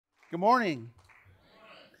Good morning.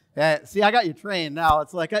 See, I got you trained now.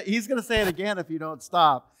 It's like he's going to say it again if you don't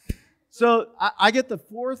stop. So I get the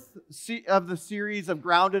fourth of the series of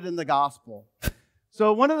Grounded in the Gospel.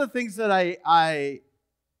 So one of the things that I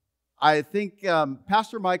think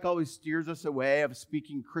Pastor Mike always steers us away of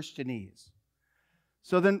speaking Christianese.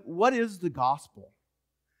 So then what is the gospel?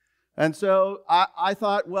 And so I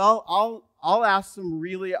thought, well, I'll ask some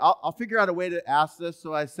really, I'll figure out a way to ask this.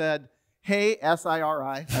 So I said, hey,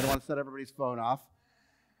 S-I-R-I. I don't want to set everybody's phone off.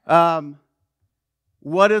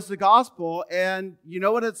 What is the gospel? And you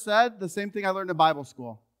know what it said? The same thing I learned in Bible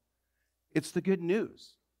school. It's the good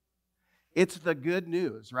news. It's the good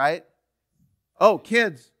news, right? Oh,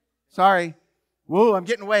 kids, sorry. Whoa, I'm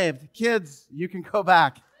getting waved. Kids, you can go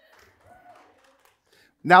back.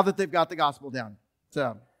 Now that they've got the gospel down.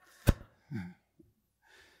 So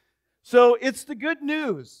it's the good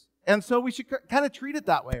news. And so we should kind of treat it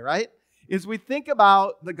that way, right? Is we think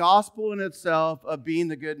about the gospel in itself of being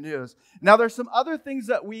the good news. Now, there's some other things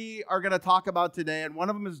that we are going to talk about today, and one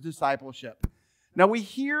of them is discipleship. Now, we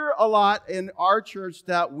hear a lot in our church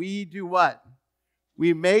that we do what?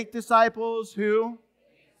 We make disciples who?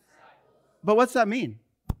 But what's that mean?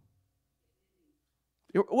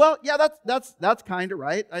 Well, yeah, that's kind of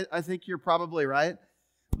right. I think you're probably right.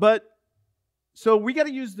 But so we got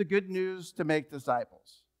to use the good news to make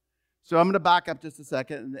disciples. So I'm going to back up just a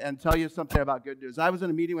second and tell you something about good news. I was in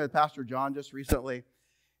a meeting with Pastor John just recently,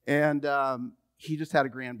 and he just had a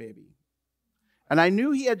grandbaby. And I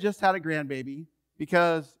knew he had just had a grandbaby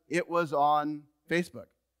because it was on Facebook.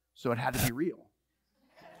 So it had to be real.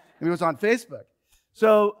 And it was on Facebook.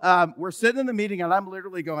 So we're sitting in the meeting, and I'm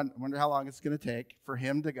literally going, I wonder how long it's going to take for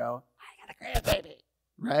him to go, I got a grandbaby,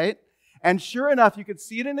 right? And sure enough, you could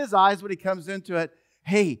see it in his eyes when he comes into it.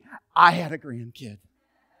 Hey, I had a grandkid.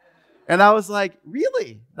 And I was like,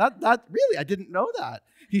 really? Really? I didn't know that.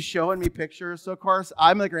 He's showing me pictures. So, of course,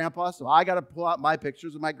 I'm the grandpa, so I got to pull out my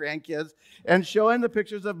pictures of my grandkids and show him the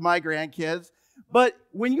pictures of my grandkids. But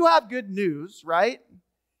when you have good news, right,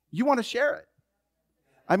 you want to share it.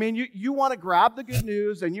 I mean, you want to grab the good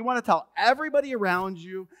news and you want to tell everybody around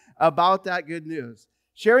you about that good news.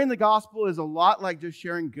 Sharing the gospel is a lot like just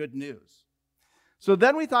sharing good news. So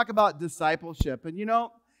then we talk about discipleship. And you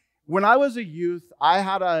know, when I was a youth, I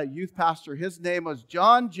had a youth pastor. His name was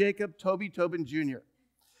John Jacob Toby Tobin Jr.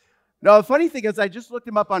 Now, the funny thing is I just looked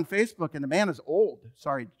him up on Facebook, and the man is old.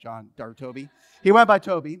 Sorry, John or Toby. He went by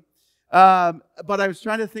Toby. But I was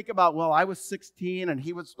trying to think about, well, I was 16, and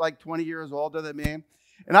he was like 20 years older than me.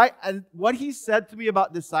 And what he said to me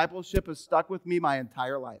about discipleship has stuck with me my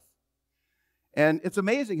entire life. And it's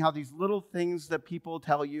amazing how these little things that people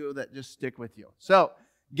tell you that just stick with you. So,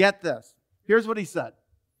 get this. Here's what he said.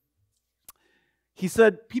 He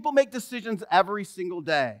said, people make decisions every single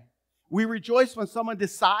day. We rejoice when someone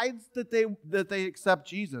decides that they accept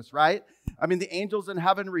Jesus, right? I mean, the angels in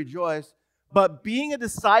heaven rejoice. But being a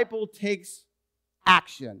disciple takes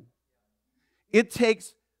action. It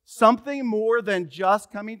takes something more than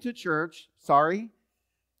just coming to church. Sorry.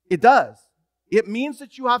 It does. It means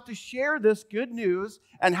that you have to share this good news,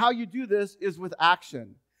 and how you do this is with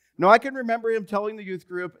action. Now, I can remember him telling the youth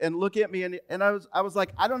group and look at me, and I was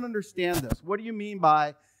like, I don't understand this. What do you mean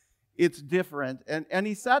by it's different? And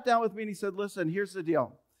he sat down with me and he said, listen, here's the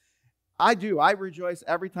deal. I rejoice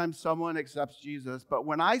every time someone accepts Jesus, but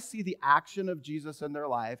when I see the action of Jesus in their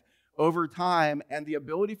life over time and the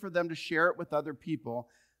ability for them to share it with other people,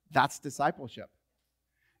 that's discipleship.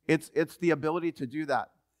 It's the ability to do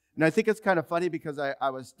that. And I think it's kind of funny because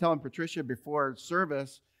I was telling Patricia before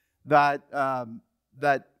service that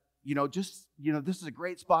this is a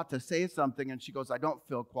great spot to say something. And she goes, I don't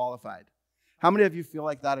feel qualified. How many of you feel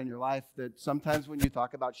like that in your life, that sometimes when you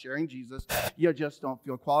talk about sharing Jesus, you just don't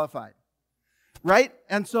feel qualified? Right?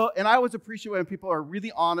 And I always appreciate when people are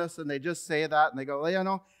really honest and they just say that and they go,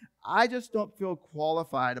 well, I just don't feel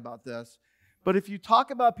qualified about this. But if you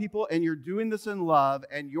talk about people and you're doing this in love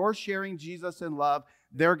and you're sharing Jesus in love,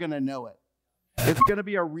 they're going to know it. It's going to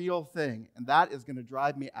be a real thing, and that is going to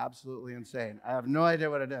drive me absolutely insane. I have no idea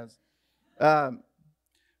what it is.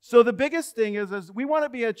 So the biggest thing is we want to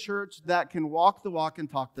be a church that can walk the walk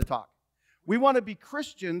and talk the talk. We want to be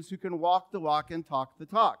Christians who can walk the walk and talk the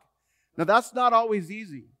talk. Now, that's not always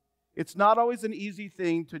easy. It's not always an easy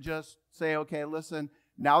thing to just say, okay, listen,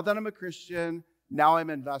 now that I'm a Christian, now I'm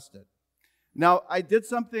invested. Now, I did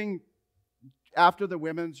something after the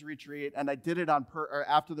women's retreat, and I did it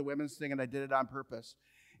after the women's thing, and I did it on purpose.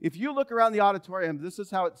 If you look around the auditorium, this is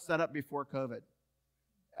how it's set up before COVID.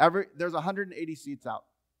 There's 180 seats out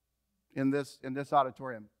in this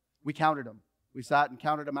auditorium. We counted them. We sat and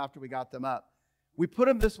counted them after we got them up. We put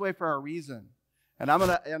them this way for a reason. And I'm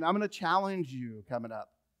gonna challenge you coming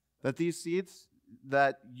up that these seats,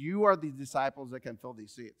 that you are the disciples that can fill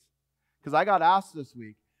these seats. Because I got asked this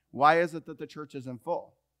week, why is it that the church isn't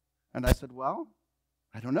full? And I said, well,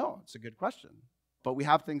 I don't know. It's a good question. But we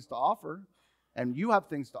have things to offer, and you have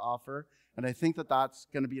things to offer, and I think that that's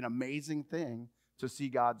going to be an amazing thing to see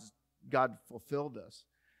God fulfill this.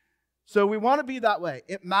 So we want to be that way.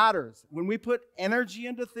 It matters. When we put energy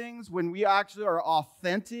into things, when we actually are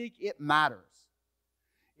authentic, it matters.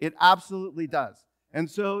 It absolutely does. And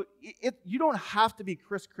so you don't have to be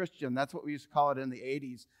Chris Christian. That's what we used to call it in the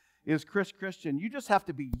 80s, is Chris Christian. You just have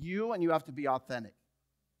to be you, and you have to be authentic.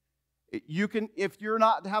 You can, if you're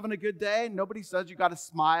not having a good day, nobody says you got to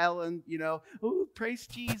smile and, oh, praise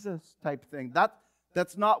Jesus type thing.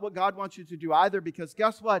 That's not what God wants you to do either, because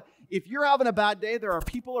guess what? If you're having a bad day, there are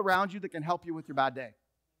people around you that can help you with your bad day.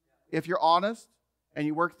 If you're honest and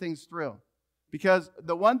you work things through. Because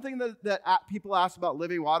the one thing that people ask about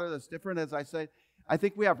Living Water that's different is I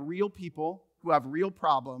think we have real people who have real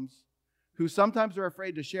problems, who sometimes are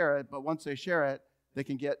afraid to share it, but once they share it, they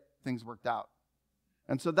can get things worked out.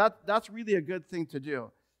 And so that's really a good thing to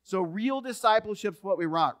do. So real discipleship is what we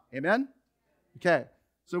want. Amen? Okay.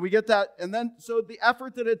 So we get that. And then, so the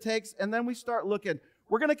effort that it takes, and then we start looking.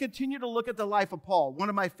 We're going to continue to look at the life of Paul, one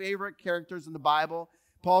of my favorite characters in the Bible.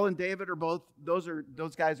 Paul and David are both,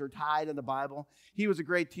 those guys are tied in the Bible. He was a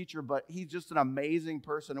great teacher, but he's just an amazing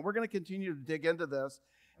person. And we're going to continue to dig into this.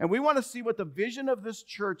 And we want to see what the vision of this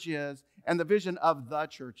church is and the vision of the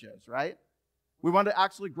church is, right? We want to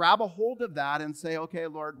actually grab a hold of that and say, okay,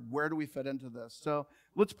 Lord, where do we fit into this? So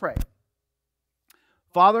let's pray.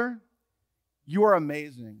 Father, you are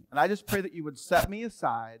amazing. And I just pray that you would set me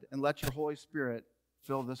aside and let your Holy Spirit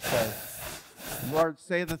fill this place. Lord,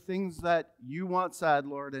 say the things that you want said,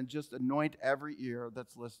 Lord, and just anoint every ear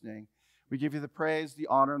that's listening. We give you the praise, the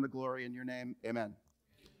honor, and the glory in your name. Amen.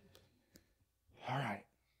 All right.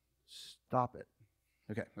 Stop it.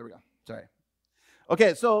 Okay, there we go. Sorry.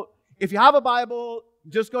 Okay, so if you have a Bible,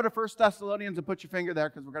 just go to 1 Thessalonians and put your finger there,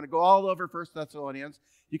 because we're going to go all over 1 Thessalonians.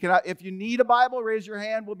 You can, if you need a Bible, raise your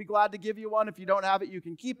hand. We'll be glad to give you one. If you don't have it, you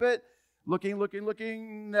can keep it.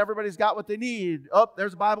 Looking. Everybody's got what they need. Oh,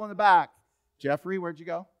 there's a Bible in the back. Jeffrey, where'd you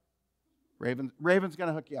go? Raven's going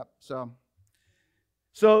to hook you up. So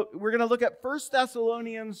we're going to look at 1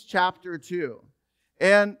 Thessalonians chapter 2.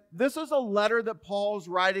 And this is a letter that Paul's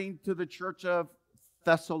writing to the church of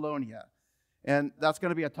Thessalonia. And that's going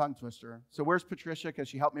to be a tongue twister. So where's Patricia? Because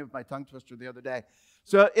she helped me with my tongue twister the other day.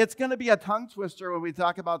 So it's going to be a tongue twister when we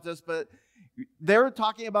talk about this, but they're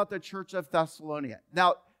talking about the church of Thessalonia.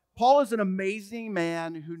 Now, Paul is an amazing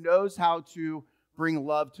man who knows how to bring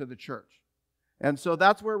love to the church. And so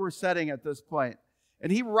that's where we're setting at this point.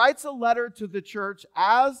 And he writes a letter to the church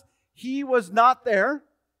as he was not there,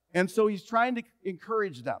 and so he's trying to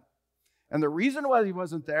encourage them. And the reason why he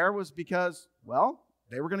wasn't there was because, well,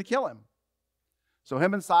 they were going to kill him. So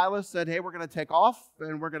him and Silas said, hey, we're going to take off,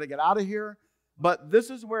 and we're going to get out of here. But this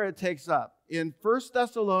is where it takes up. In 1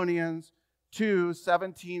 Thessalonians 2,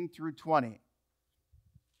 17 through 20.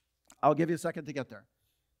 I'll give you a second to get there,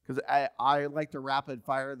 because I like to rapid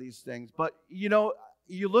fire these things. But,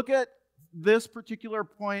 you look at this particular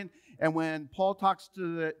point, and when Paul talks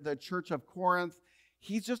to the church of Corinth,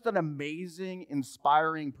 he's just an amazing,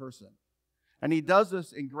 inspiring person. And he does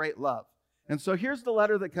this in great love. And so here's the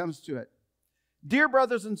letter that comes to it. Dear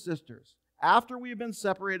brothers and sisters, after we've been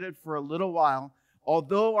separated for a little while,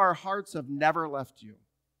 although our hearts have never left you,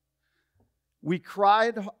 we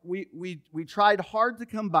tried hard to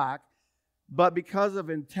come back, but because of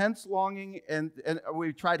intense longing, and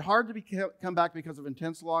we tried hard to come back because of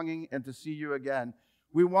intense longing and to see you again.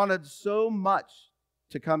 We wanted so much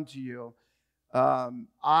to come to you.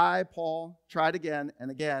 Paul, tried again and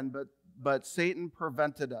again, but Satan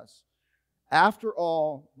prevented us. After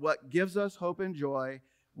all, what gives us hope and joy,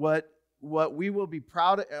 what we will be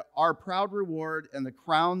proud of, our proud reward and the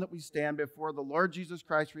crown that we stand before the Lord Jesus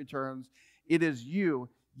Christ returns, it is you.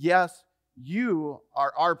 Yes, you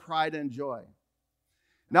are our pride and joy.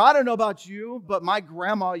 Now, I don't know about you, but my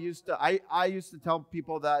grandma I used to tell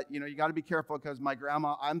people that, you got to be careful, because my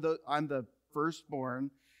grandma, I'm the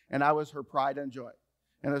firstborn, and I was her pride and joy.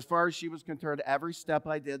 And as far as she was concerned, every step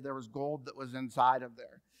I did, there was gold that was inside of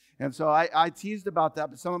there. And so I teased about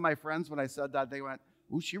that, but some of my friends, when I said that, they went,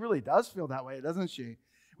 ooh, she really does feel that way, doesn't she?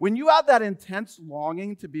 When you have that intense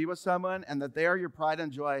longing to be with someone and that they are your pride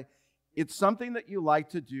and joy, it's something that you like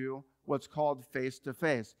to do, what's called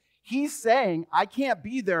face-to-face. He's saying, I can't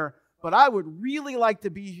be there, but I would really like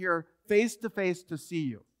to be here face-to-face to see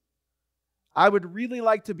you. I would really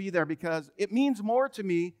like to be there because it means more to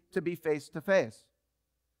me to be face-to-face.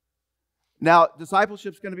 Now,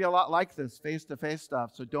 discipleship's going to be a lot like this, face-to-face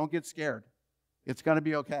stuff, so don't get scared. It's going to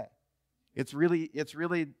be okay. It's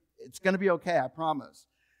going to be okay, I promise.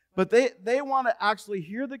 But they want to actually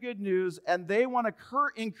hear the good news, and they want to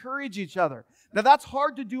encourage each other. Now, that's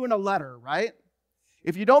hard to do in a letter, right?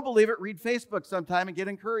 If you don't believe it, read Facebook sometime and get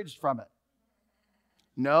encouraged from it.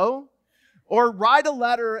 No? Or write a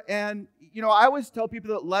letter, and, I always tell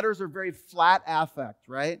people that letters are very flat affect,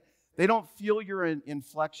 right? They don't feel your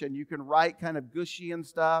inflection. You can write kind of gushy and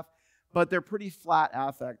stuff, but they're pretty flat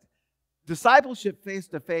affect. Discipleship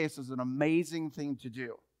face-to-face is an amazing thing to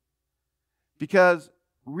do. Because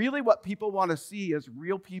really what people want to see is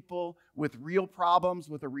real people with real problems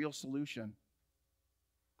with a real solution.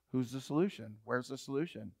 Who's the solution? Where's the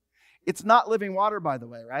solution? It's not living water, by the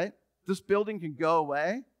way, right? This building can go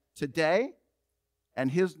away today, and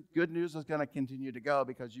his good news is going to continue to go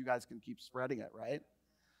because you guys can keep spreading it, right?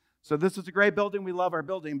 So this is a great building. We love our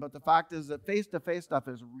building, but the fact is that face-to-face stuff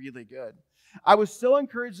is really good. I was so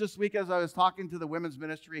encouraged this week as I was talking to the women's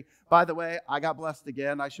ministry. By the way, I got blessed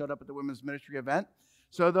again. I showed up at the women's ministry event.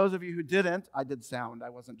 So those of you who didn't, I did sound. I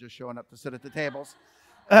wasn't just showing up to sit at the tables.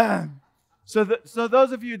 So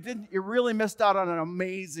those of you who didn't, you really missed out on an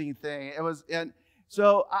amazing thing.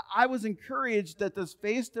 So I was encouraged that this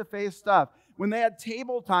face-to-face stuff, when they had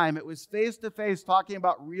table time, it was face-to-face talking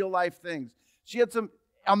about real life things. She had some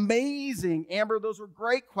amazing, Amber, those were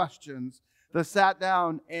great questions that sat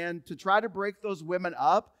down, and to try to break those women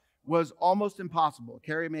up was almost impossible.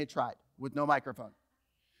 Carrie Mae tried with no microphone.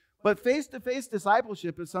 But face-to-face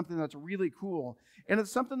discipleship is something that's really cool, and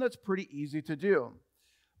it's something that's pretty easy to do.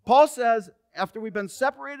 Paul says, after we've been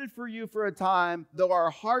separated from you for a time, though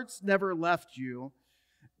our hearts never left you,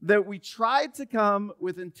 that we tried to come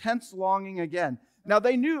with intense longing again. Now,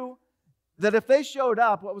 they knew that if they showed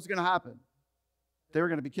up, what was going to happen? They were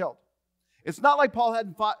going to be killed. It's not like Paul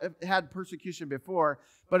hadn't had persecution before,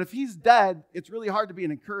 but if he's dead, it's really hard to be an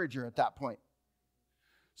encourager at that point.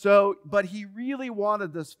 So, but he really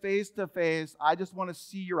wanted this face-to-face, I just want to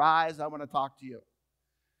see your eyes, I want to talk to you.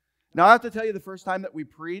 Now, I have to tell you, the first time that we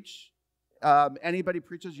preach, anybody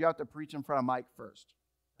preaches, you have to preach in front of Mike first.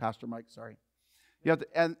 Pastor Mike, sorry. You have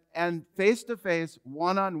to, and face-to-face,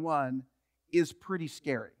 one-on-one is pretty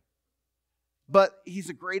scary. But he's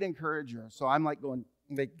a great encourager. So I'm like going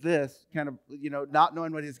like this, kind of, not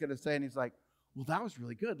knowing what he's going to say. And he's like, well, that was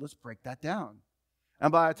really good. Let's break that down.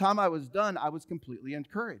 And by the time I was done, I was completely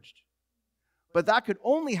encouraged. But that could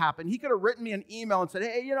only happen. He could have written me an email and said,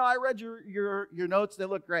 hey, I read your notes. They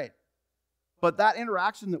look great. But that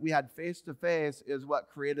interaction that we had face-to-face is what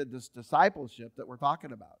created this discipleship that we're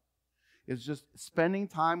talking about. It's just spending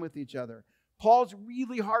time with each other. Paul's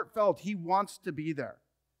really heartfelt. He wants to be there.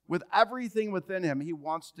 With everything within him, he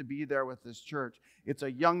wants to be there with this church. It's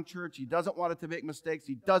a young church. He doesn't want it to make mistakes.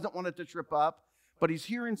 He doesn't want it to trip up. But he's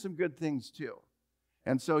hearing some good things too.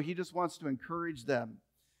 And so he just wants to encourage them.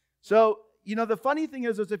 So, the funny thing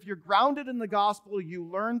is if you're grounded in the gospel, you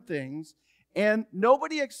learn things. And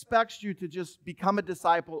nobody expects you to just become a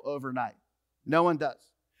disciple overnight. No one does.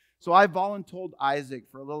 So I voluntold Isaac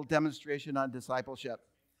for a little demonstration on discipleship.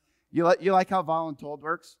 You like how voluntold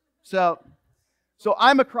works? So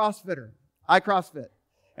I'm a CrossFitter. I CrossFit.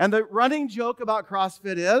 And the running joke about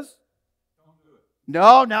CrossFit is? Don't do it.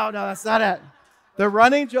 No, that's not it. The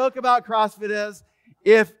running joke about CrossFit is,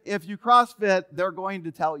 if you CrossFit, they're going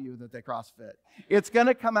to tell you that they CrossFit. It's going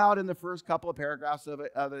to come out in the first couple of paragraphs of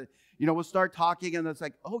it. We'll start talking, and it's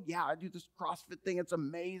like, oh, yeah, I do this CrossFit thing. It's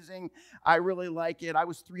amazing. I really like it. I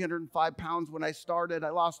was 305 pounds when I started. I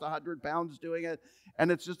lost 100 pounds doing it,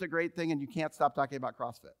 and it's just a great thing, and you can't stop talking about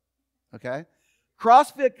CrossFit, okay?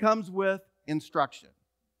 CrossFit comes with instruction.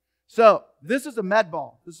 So this is a med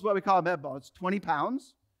ball. This is what we call a med ball. It's 20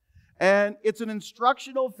 pounds. And it's an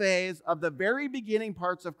instructional phase of the very beginning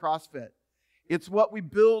parts of CrossFit. It's what we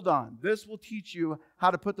build on. This will teach you how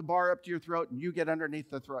to put the bar up to your throat and you get underneath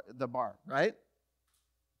the bar, right?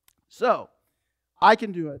 So, I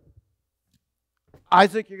can do it.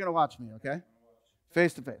 Isaac, you're going to watch me, okay?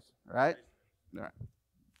 Face to face, all right? All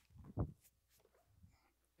right.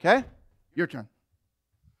 Okay? Your turn.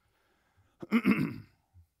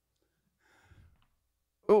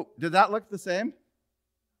 Oh, did that look the same?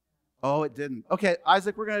 Oh, it didn't. Okay,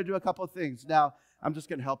 Isaac, we're going to do a couple of things. Now, I'm just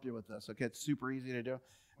going to help you with this, okay? It's super easy to do. I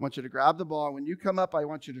want you to grab the ball. When you come up, I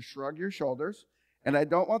want you to shrug your shoulders, and I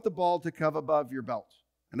don't want the ball to come above your belt,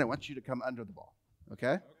 and I want you to come under the ball, okay?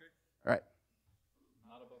 Okay. All right.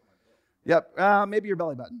 Not above my belt. Yep, maybe your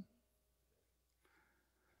belly button.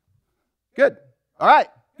 Good. All right,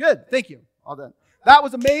 good. Thank you. All done. That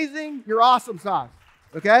was amazing. You're awesome, Sauce,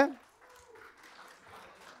 okay?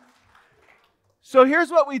 So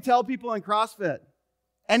here's what we tell people in CrossFit.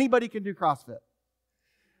 Anybody can do CrossFit.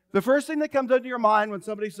 The first thing that comes into your mind when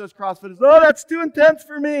somebody says CrossFit is, oh, that's too intense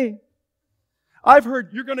for me. I've heard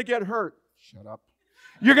you're going to get hurt. Shut up.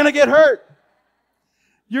 You're going to get hurt.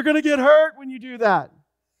 You're going to get hurt when you do that.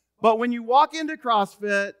 But when you walk into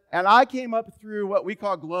CrossFit, and I came up through what we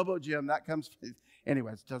call Globo Gym, that comes,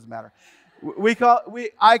 anyways, it doesn't matter.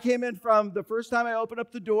 I came in from the first time I opened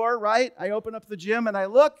up the door, right? I open up the gym and I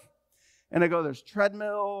look, and I go, there's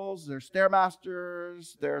treadmills, there's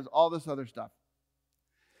Stairmasters, there's all this other stuff.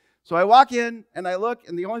 So I walk in and I look,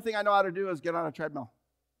 and the only thing I know how to do is get on a treadmill.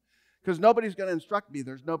 Because nobody's going to instruct me.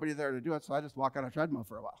 There's nobody there to do it, so I just walk on a treadmill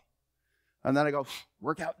for a while. And then I go,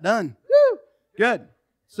 workout done. Woo! Good.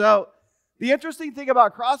 So the interesting thing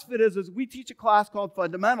about CrossFit is we teach a class called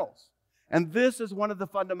Fundamentals. And this is one of the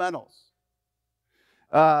fundamentals.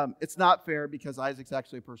 It's not fair because Isaac's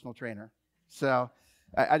actually a personal trainer. So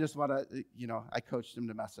I just want to, I coached him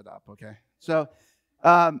to mess it up, okay? So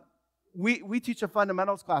we teach a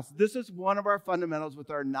fundamentals class. This is one of our fundamentals with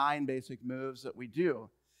our 9 basic moves that we do.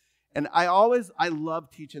 And I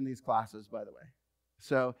love teaching these classes, by the way.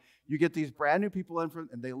 So you get these brand new people in from,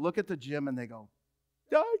 and they look at the gym and they go,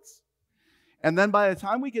 yikes. And then by the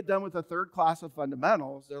time we get done with the 3rd class of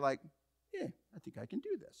fundamentals, they're like, yeah, I think I can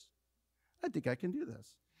do this. I think I can do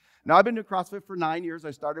this. Now, I've been doing CrossFit for 9 years.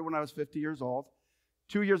 I started when I was 50 years old.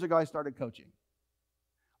 2 years ago, I started coaching.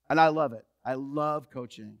 And I love it. I love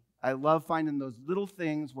coaching. I love finding those little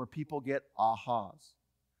things where people get ahas.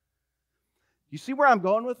 You see where I'm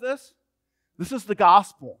going with this? This is the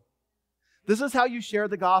gospel. This is how you share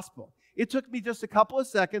the gospel. It took me just a couple of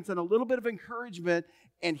seconds and a little bit of encouragement,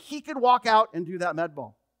 and he could walk out and do that med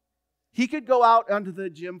ball. He could go out onto the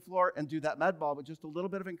gym floor and do that med ball with just a little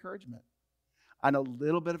bit of encouragement and a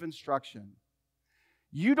little bit of instruction.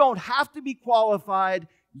 You don't have to be qualified.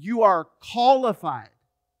 You are qualified.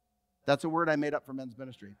 That's a word I made up for men's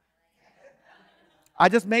ministry. I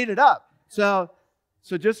just made it up. So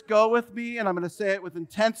just go with me, and I'm going to say it with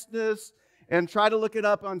intenseness and try to look it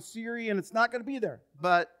up on Siri, and it's not going to be there.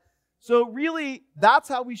 But so really, that's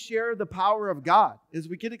how we share the power of God, is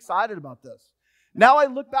we get excited about this. Now I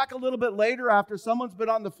look back a little bit later after someone's been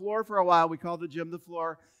on the floor for a while. We call the gym the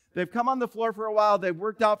floor. They've come on the floor for a while. They've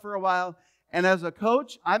worked out for a while. And as a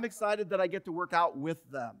coach, I'm excited that I get to work out with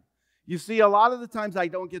them. You see, a lot of the times I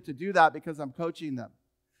don't get to do that because I'm coaching them,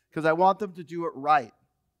 because I want them to do it right.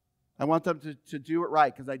 I want them to do it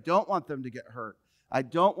right because I don't want them to get hurt. I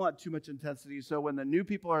don't want too much intensity. So when the new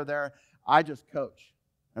people are there, I just coach.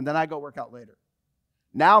 And then I go work out later.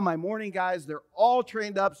 Now my morning guys, they're all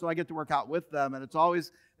trained up, so I get to work out with them. And it's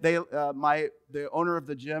always, the owner of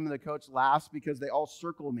the gym and the coach laughs because they all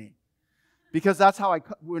circle me. Because that's how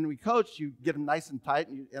when we coach, you get them nice and tight.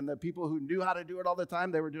 And the people who knew how to do it all the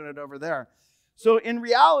time, they were doing it over there. So in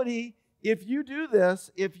reality, if you do this,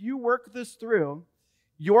 if you work this through,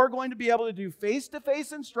 you're going to be able to do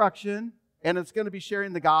face-to-face instruction, and it's going to be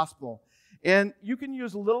sharing the gospel. And you can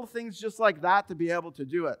use little things just like that to be able to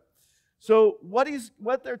do it. So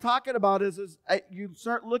what they're talking about is you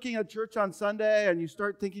start looking at church on Sunday, and you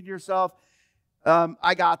start thinking to yourself,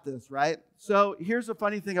 I got this, right? So here's the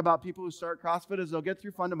funny thing about people who start CrossFit is they'll get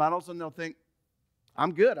through fundamentals, and they'll think,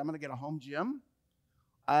 I'm good. I'm going to get a home gym,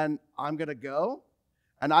 and I'm going to go,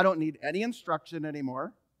 and I don't need any instruction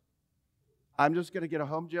anymore. I'm just going to get a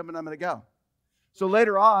home gym, and I'm going to go. So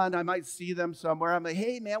later on, I might see them somewhere. I'm like,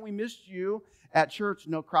 hey, man, we missed you at church.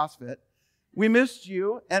 No CrossFit. We missed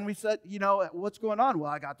you. And we said, what's going on?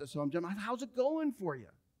 Well, I got this home gym. How's it going for you?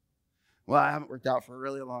 Well, I haven't worked out for a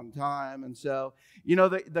really long time. And so,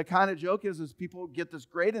 the kind of joke is people get this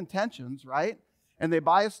great intentions, right? And they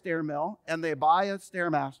buy a stair mill, and they buy a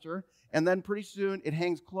Stairmaster, and then pretty soon it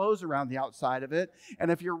hangs clothes around the outside of it.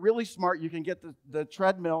 And if you're really smart, you can get the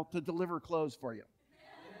treadmill to deliver clothes for you.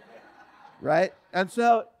 Right? And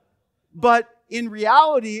so, but in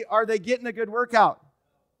reality, are they getting a good workout?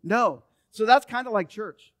 No. So that's kind of like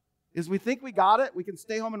church, is we think we got it. We can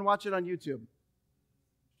stay home and watch it on YouTube.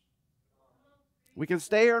 We can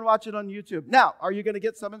stay here and watch it on YouTube. Now, are you going to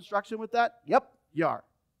get some instruction with that? Yep, you are.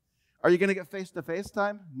 Are you going to get face-to-face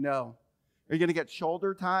time? No. Are you going to get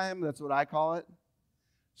shoulder time? That's what I call it.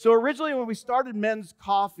 So originally when we started Men's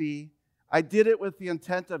Coffee, I did it with the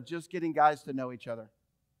intent of just getting guys to know each other.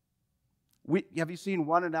 Have you seen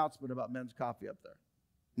one announcement about Men's Coffee up there?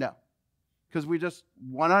 No. Because we just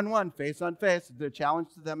one-on-one, face-on-face, the challenge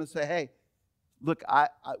to them is say, hey, look,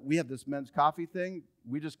 we have this Men's Coffee thing.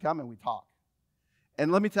 We just come and we talk.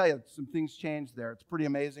 And let me tell you, some things changed there. It's a pretty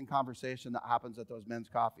amazing conversation that happens at those Men's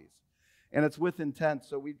Coffees. And it's with intent.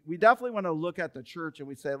 So we definitely want to look at the church and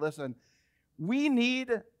we say, listen, we need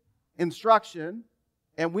instruction,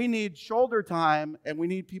 and we need shoulder time, and we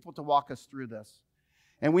need people to walk us through this.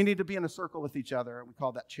 And we need to be in a circle with each other. We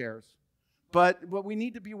call that chairs. But we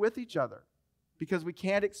need to be with each other because we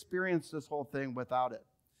can't experience this whole thing without it.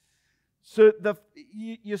 So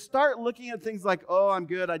you start looking at things like, oh, I'm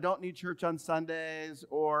good, I don't need church on Sundays,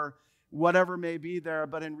 or whatever may be there.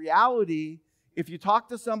 But in reality, if you talk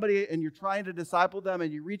to somebody and you're trying to disciple them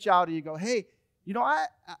and you reach out and you go, hey, you know,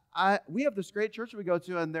 we have this great church we go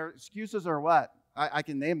to, and their excuses are what? I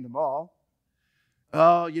can name them all.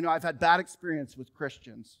 Oh, you know, I've had bad experience with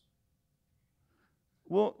Christians.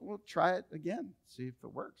 We'll try it again, see if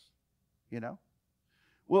it works, you know.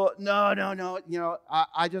 Well, no, you know,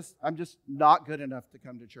 I'm just not good enough to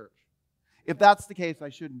come to church. If that's the case, I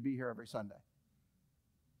shouldn't be here every Sunday.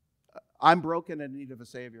 I'm broken and in need of a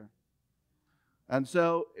Savior. And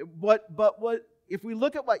so, if we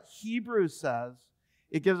look at what Hebrews says,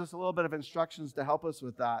 it gives us a little bit of instructions to help us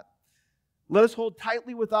with that. Let us hold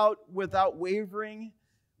tightly without wavering,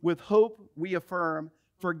 with hope we affirm,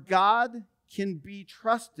 for God can be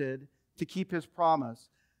trusted to keep his promise.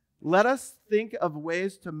 Let us think of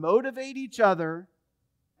ways to motivate each other.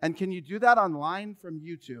 And can you do that online from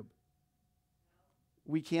YouTube?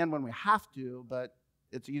 We can when we have to, but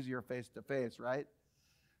it's easier face to face, right?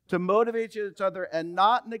 To motivate each other and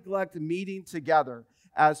not neglect meeting together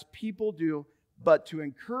as people do, but to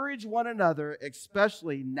encourage one another,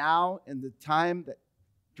 especially now in the time that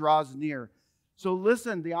draws near. So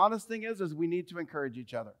listen, the honest thing is we need to encourage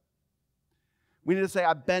each other. We need to say,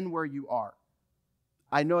 I've been where you are.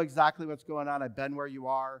 I know exactly what's going on. I've been where you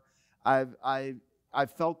are. I've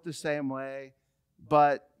felt the same way.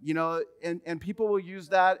 But, you know, and people will use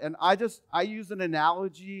that. And I use an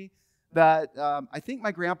analogy that I think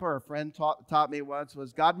my grandpa or a friend taught me once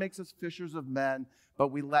was, God makes us fishers of men, but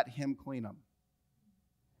we let him clean them.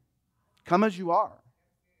 Come as you are.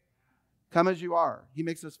 Come as you are. He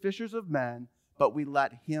makes us fishers of men, but we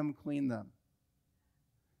let him clean them.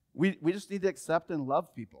 We just need to accept and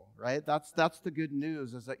love people, right? That's the good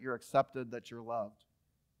news, is that you're accepted, that you're loved.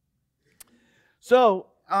 So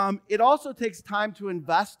it also takes time to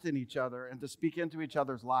invest in each other and to speak into each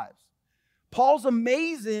other's lives. Paul's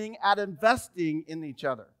amazing at investing in each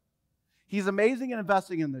other. He's amazing at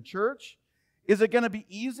investing in the church. Is it going to be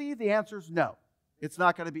easy? The answer is no. It's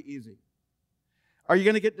not going to be easy. Are you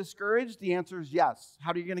going to get discouraged? The answer is yes.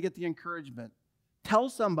 How are you going to get the encouragement? Tell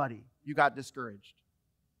somebody you got discouraged.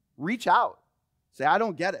 Reach out. Say, I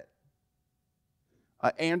don't get it.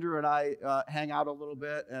 Andrew and I hang out a little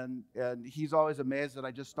bit, and he's always amazed that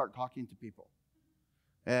I just start talking to people.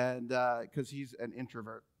 And because he's an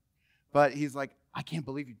introvert. But he's like, I can't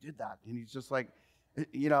believe you did that. And he's just like,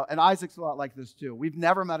 you know, and Isaac's a lot like this too. We've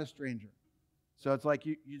never met a stranger. So it's like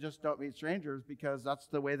you just don't meet strangers, because that's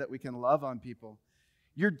the way that we can love on people.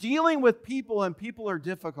 You're dealing with people, and people are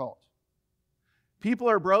difficult. People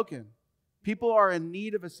are broken. People are in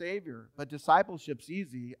need of a Savior, but discipleship's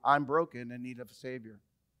easy. I'm broken in need of a Savior.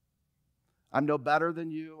 I'm no better than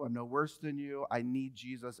you. I'm no worse than you. I need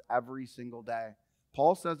Jesus every single day.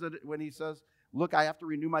 Paul says it when he says, look, I have to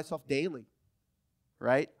renew myself daily,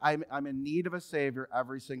 right? I'm in need of a Savior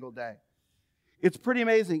every single day. It's pretty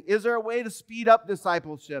amazing. Is there a way to speed up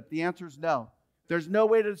discipleship? The answer is no. There's no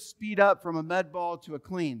way to speed up from a med ball to a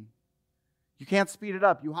clean. You can't speed it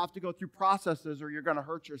up. You have to go through processes, or you're going to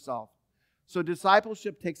hurt yourself. So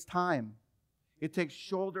discipleship takes time. It takes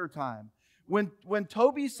shoulder time. When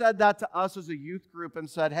Toby said that to us as a youth group and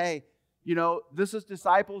said, hey, you know, this is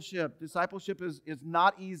discipleship. Discipleship is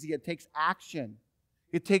not easy. It takes action.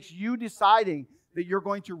 It takes you deciding that you're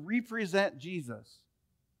going to represent Jesus,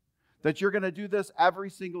 that you're going to do this every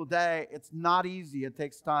single day. It's not easy. It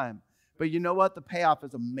takes time. But you know what? The payoff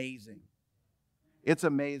is amazing. It's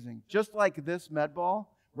amazing. Just like this med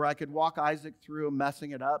ball, where I could walk Isaac through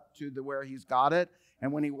messing it up to where he's got it.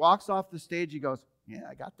 And when he walks off the stage, he goes, yeah,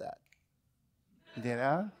 I got that. You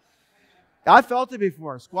know? I felt it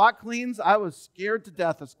before. Squat cleans, I was scared to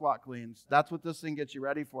death of squat cleans. That's what this thing gets you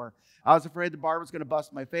ready for. I was afraid the bar was going to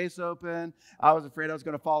bust my face open. I was afraid I was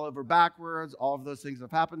going to fall over backwards. All of those things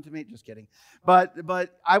have happened to me. Just kidding. But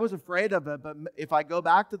I was afraid of it. But if I go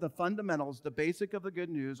back to the fundamentals, the basic of the good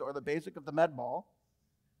news, or the basic of the med ball,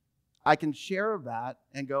 I can share that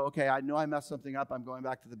and go, okay, I know I messed something up. I'm going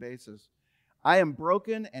back to the basis. I am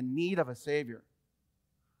broken and need of a Savior.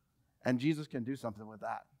 And Jesus can do something with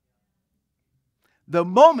that. The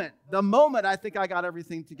moment I think I got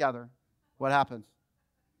everything together, what happens?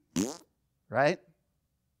 Right?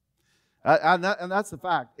 And that's the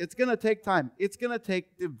fact. It's going to take time. It's going to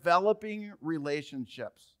take developing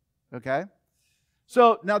relationships. Okay?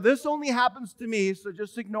 So now this only happens to me, so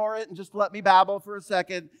just ignore it and just let me babble for a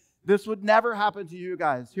second. This would never happen to you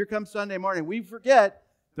guys. Here comes Sunday morning. We forget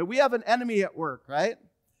that we have an enemy at work, right?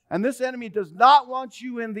 And this enemy does not want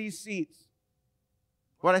you in these seats.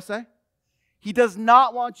 What'd I say? He does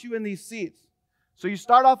not want you in these seats. So you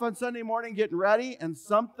start off on Sunday morning getting ready, and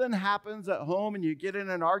something happens at home, and you get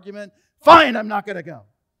in an argument. Fine, I'm not going to go.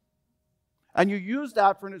 And you use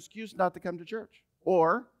that for an excuse not to come to church.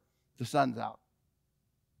 Or the sun's out.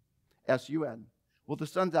 S-U-N. Well, the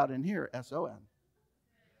sun's out in here, S-O-N.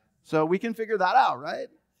 So we can figure that out, right?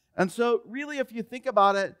 And so really, if you think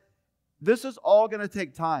about it, this is all going to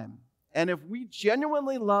take time. And if we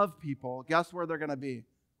genuinely love people, guess where they're going to be?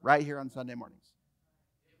 Right here on Sunday mornings.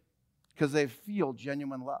 Because they feel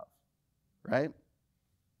genuine love, right?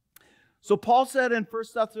 So Paul said in 1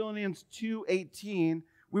 Thessalonians 2:18,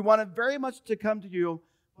 we wanted very much to come to you,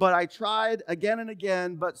 but I tried again and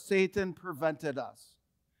again, but Satan prevented us.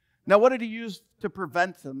 Now, what did he use to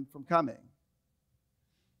prevent him from coming?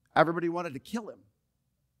 Everybody wanted to kill him.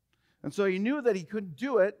 And so he knew that he couldn't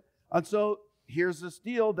do it. And so here's this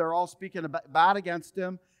deal. They're all speaking bad against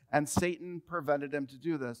him, and Satan prevented him to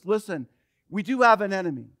do this. Listen, we do have an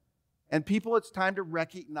enemy. And people, it's time to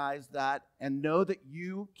recognize that and know that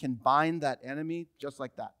you can bind that enemy just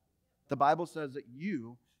like that. The Bible says that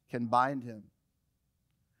you can bind him.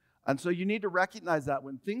 And so you need to recognize that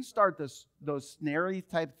when things start, those snary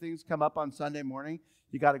type things come up on Sunday morning,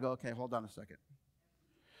 you got to go, okay, hold on a second.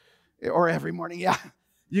 Or every morning, yeah.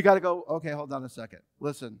 You got to go, okay, hold on a second.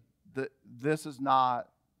 Listen, this is not,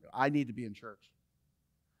 I need to be in church.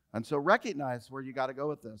 And so recognize where you got to go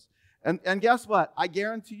with this. And guess what? I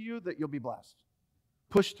guarantee you that you'll be blessed.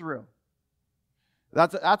 Push through.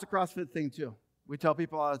 That's a CrossFit thing too. We tell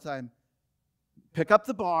people all the time, pick up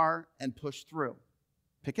the bar and push through.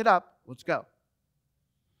 Pick it up. Let's go.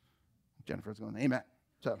 Jennifer's going, amen.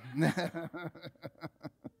 So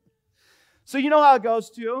you know how it goes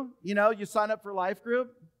too. You know, you sign up for life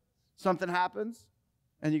group. Something happens.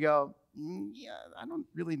 And you go, yeah, I don't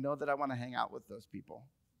really know that I want to hang out with those people.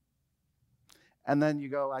 And then you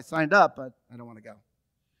go, I signed up, but I don't want to go.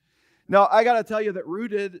 No, I got to tell you that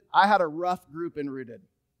Rooted, I had a rough group in Rooted.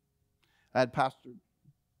 I had Pastor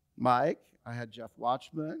Mike. I had Jeff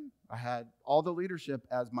Watchman. I had all the leadership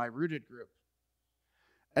as my Rooted group.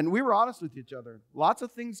 And we were honest with each other. Lots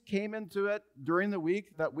of things came into it during the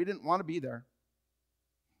week that we didn't want to be there.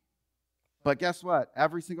 But guess what?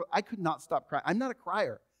 I could not stop crying. I'm not a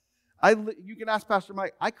crier. You can ask Pastor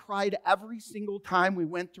Mike. I cried every single time we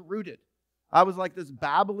went to Rooted. I was like this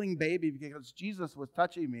babbling baby because Jesus was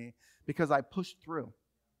touching me because I pushed through.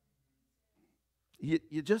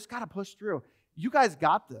 You just got to push through. You guys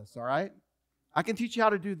got this, all right? I can teach you how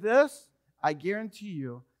to do this. I guarantee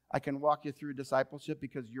you I can walk you through discipleship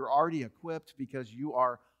because you're already equipped, because you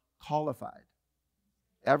are qualified.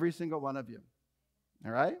 Every single one of you,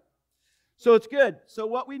 all right? So it's good. So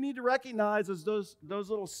what we need to recognize is those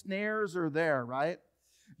little snares are there, right?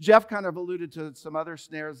 Jeff kind of alluded to some other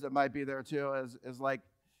snares that might be there too, as like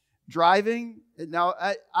driving. Now,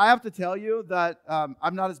 I have to tell you that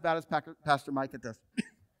I'm not as bad as Pastor Mike at this.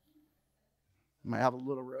 Might have a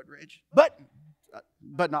little road rage, but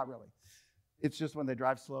not really. It's just when they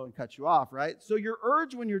drive slow and cut you off, right? So your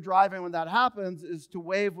urge when you're driving, when that happens, is to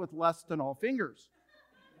wave with less than all fingers.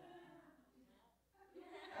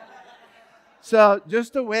 So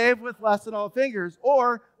just to wave with less than all fingers,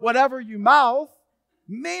 or whatever you mouth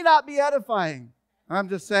may not be edifying. I'm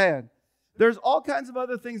just saying. There's all kinds of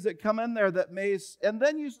other things that come in there that may, and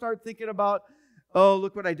then you start thinking about, oh,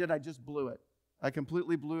 look what I did. I just blew it. I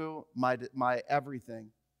completely blew my everything.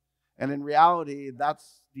 And in reality,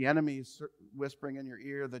 that's the enemy whispering in your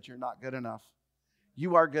ear that you're not good enough.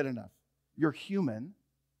 You are good enough. You're human,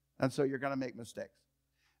 and so you're going to make mistakes.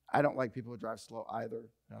 I don't like people who drive slow either,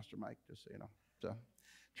 Pastor Mike, just so you know. So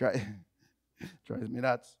drives me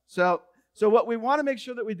nuts. So what we want to make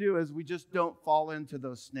sure that we do is we just don't fall into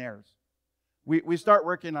those snares. We start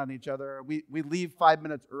working on each other. We leave 5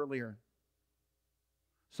 minutes earlier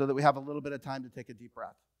so that we have a little bit of time to take a deep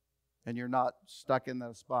breath and you're not stuck in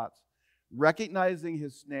those spots. Recognizing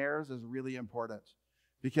his snares is really important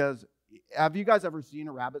because have you guys ever seen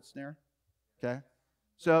a rabbit snare? Okay.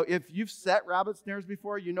 So if you've set rabbit snares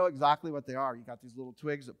before, you know exactly what they are. You got these little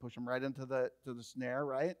twigs that push them right into the snare,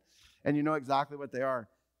 right? And you know exactly what they are.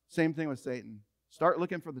 Same thing with Satan. Start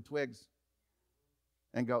looking for the twigs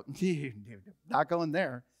and go, not going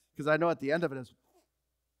there, because I know at the end of it's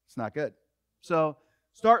not good. So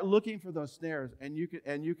start looking for those snares, and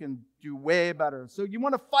you can do way better. So you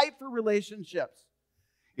want to fight for relationships.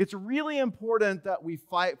 It's really important that we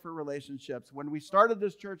fight for relationships. When we started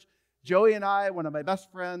this church, Joey and I, one of my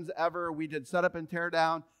best friends ever, we did set up and tear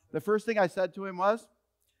down. The first thing I said to him was,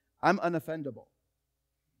 I'm unoffendable.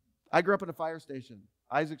 I grew up at a fire station.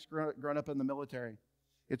 Isaac's grown up in the military.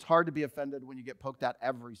 It's hard to be offended when you get poked at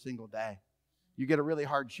every single day. You get a really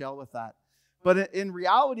hard shell with that. But in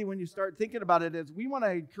reality, when you start thinking about it, is we want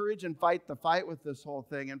to encourage and fight the fight with this whole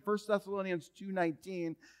thing. In 1 Thessalonians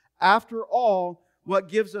 2:19, after all, what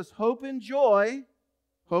gives us hope and joy,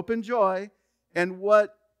 and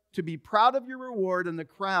what to be proud of your reward and the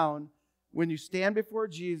crown when you stand before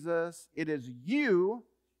Jesus, it is you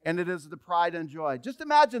and it is the pride and joy. Just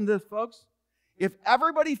imagine this, folks. If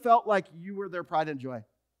everybody felt like you were their pride and joy.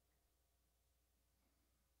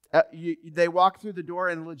 They walk through the door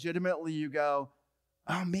and legitimately you go,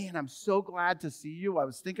 oh man, I'm so glad to see you. I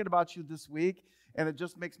was thinking about you this week and it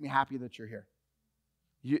just makes me happy that you're here.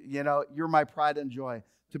 You know, you're my pride and joy.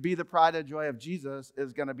 To be the pride and joy of Jesus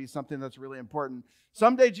is going to be something that's really important.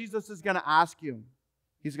 Someday Jesus is going to ask you.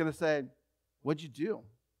 He's going to say, what'd you do?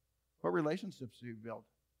 What relationships do you build?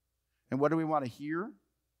 And what do we want to hear?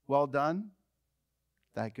 Well done,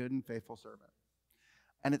 thy good and faithful servant.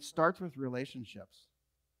 And it starts with relationships.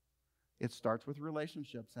 It starts with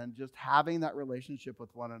relationships and just having that relationship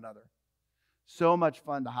with one another. So much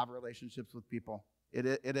fun to have relationships with people. It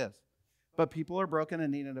is. But people are broken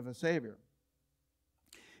and needed of a Savior.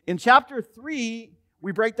 In chapter 3,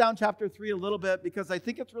 we break down chapter 3 a little bit because I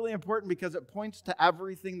think it's really important because it points to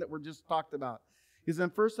everything that we're just talked about. Is in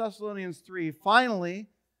 1 Thessalonians 3, finally,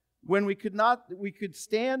 when we could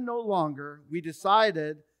stand no longer, we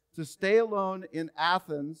decided to stay alone in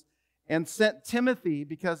Athens and sent Timothy,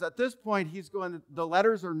 because at this point he's going, the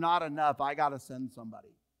letters are not enough. I got to send somebody.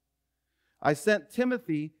 I sent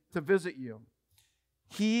Timothy to visit you.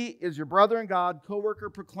 He is your brother in God, co-worker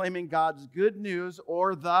proclaiming God's good news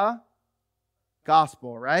or the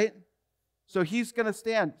gospel, right? So he's going to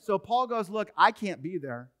stand. So Paul goes, look, I can't be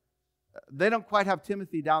there. They don't quite have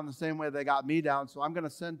Timothy down the same way they got me down, so I'm going to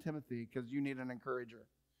send Timothy because you need an encourager.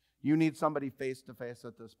 You need somebody face to face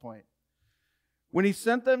at this point. When he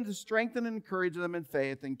sent them to strengthen and encourage them in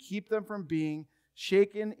faith and keep them from being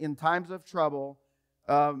shaken in times of trouble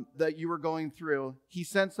that you were going through, he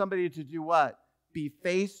sent somebody to do what? Be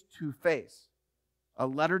face to face. A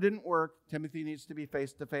letter didn't work. Timothy needs to be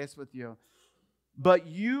face to face with you. But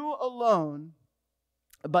you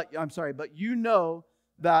know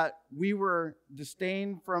that we were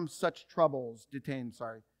detained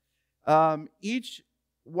each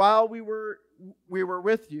while we were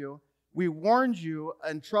with you, we warned you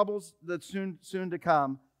and troubles that soon to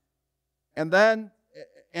come. And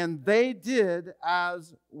they did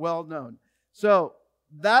as well known. So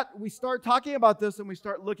that we start talking about this and we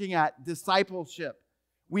start looking at discipleship.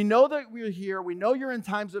 We know that we're here. We know you're in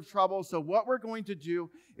times of trouble. So what we're going to do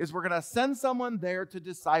is we're going to send someone there to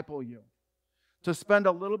disciple you, to spend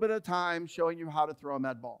a little bit of time showing you how to throw a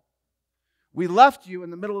med ball. We left you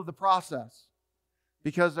in the middle of the process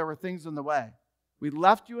because there were things in the way. We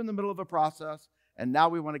left you in the middle of a process, and now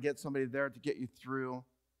we want to get somebody there to get you through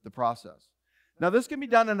the process. Now, this can be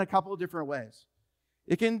done in a couple of different ways.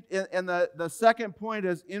 It can, and the second point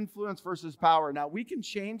is influence versus power. Now, we can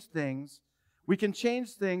change things. We can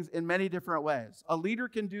change things in many different ways. A leader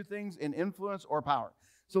can do things in influence or power.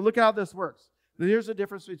 So look at how this works. Here's the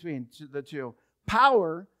difference between the two.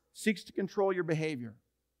 Power seeks to control your behavior.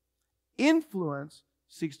 Influence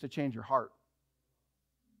seeks to change your heart.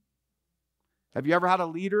 Have you ever had a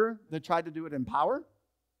leader that tried to do it in power?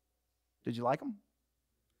 Did you like them?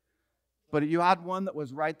 But you had one that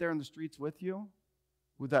was right there in the streets with you,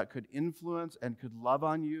 that could influence and could love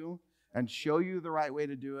on you and show you the right way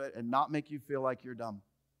to do it and not make you feel like you're dumb.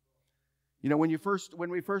 You know, when we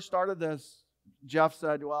first started this, Jeff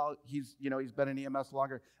said, well, he's been in EMS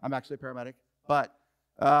longer. I'm actually a paramedic, but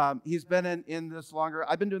he's been in this longer.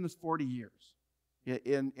 I've been doing this 40 years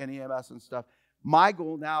in EMS and stuff. My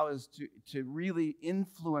goal now is to really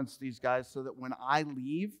influence these guys so that when I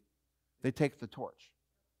leave, they take the torch.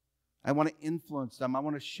 I want to influence them. I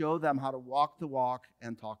want to show them how to walk the walk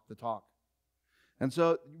and talk the talk. And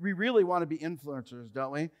so we really want to be influencers,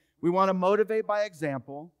 don't we? We want to motivate by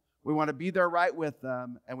example. We want to be there right with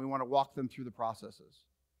them, and we want to walk them through the processes.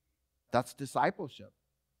 That's discipleship.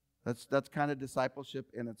 That's kind of discipleship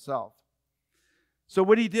in itself. So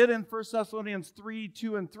what he did in 1 Thessalonians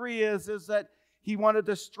 3:2 and 3 is that he wanted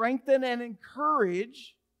to strengthen and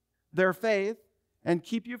encourage their faith and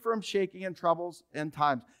keep you from shaking in troubles and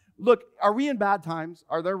times. Look, are we in bad times?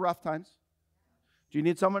 Are there rough times? Do you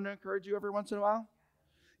need someone to encourage you every once in a while?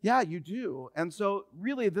 Yeah, you do. And so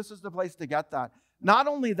really, this is the place to get that. Not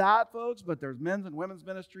only that, folks, but there's men's and women's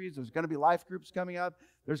ministries. There's going to be life groups coming up.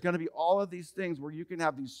 There's going to be all of these things where you can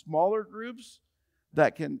have these smaller groups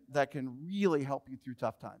that can really help you through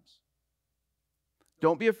tough times.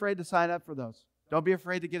 Don't be afraid to sign up for those. Don't be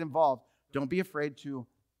afraid to get involved. Don't be afraid to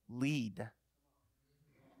lead.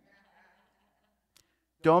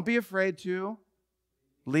 Don't be afraid to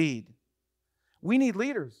lead. We need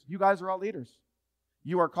leaders. You guys are all leaders.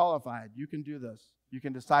 You are qualified. You can do this. You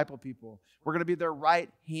can disciple people. We're going to be there right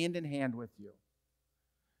hand in hand with you.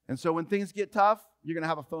 And so when things get tough, you're going to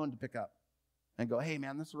have a phone to pick up and go, hey,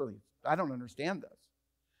 man, I don't understand this.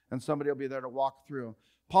 And somebody will be there to walk through.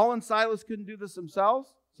 Paul and Silas couldn't do this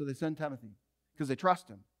themselves, so they sent Timothy because they trust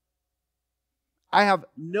him. I have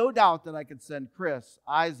no doubt that I could send Chris,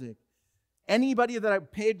 Isaac, anybody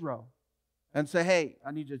that Pedro, and say, hey,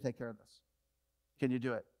 I need you to take care of this. Can you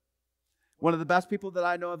do it? One of the best people that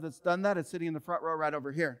I know of that's done that is sitting in the front row right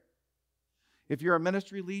over here. If you're a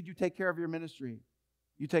ministry lead, you take care of your ministry.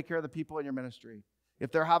 You take care of the people in your ministry.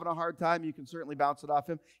 If they're having a hard time, you can certainly bounce it off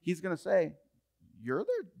him. He's going to say, you're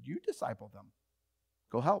there, you disciple them.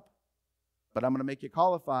 Go help. But I'm going to make you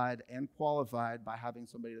qualified and qualified by having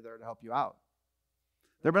somebody there to help you out.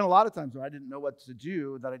 There have been a lot of times where I didn't know what to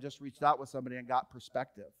do, that I just reached out with somebody and got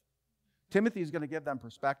perspective. Timothy's going to give them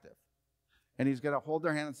perspective. And he's going to hold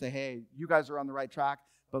their hand and say, hey, you guys are on the right track,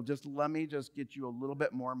 but let me get you a little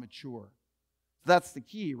bit more mature. That's the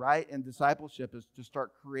key, right? In discipleship is to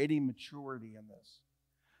start creating maturity in this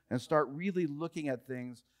and start really looking at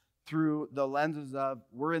things through the lenses of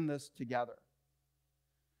we're in this together.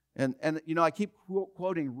 And I keep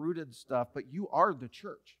quoting rooted stuff, but you are the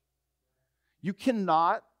church. You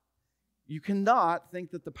cannot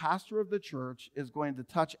think that the pastor of the church is going to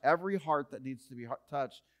touch every heart that needs to be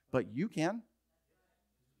touched, but you can.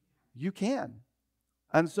 You can.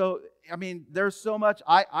 And so, there's so much.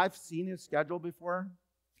 I've seen his schedule before.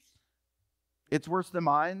 It's worse than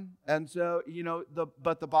mine. And so,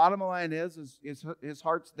 but the bottom line is his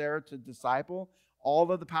heart's there to disciple.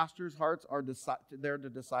 All of the pastor's hearts are there to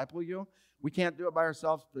disciple you. We can't do it by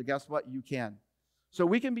ourselves, but guess what? You can. So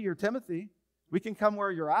we can be your Timothy. We can come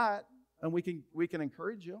where you're at, and we can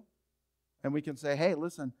encourage you. And we can say, hey,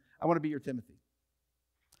 listen, I want to be your Timothy.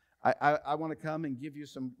 I want to come and give you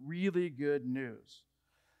some really good news.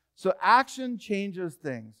 So action changes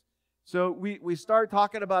things. So we start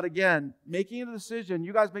talking about, again, making a decision.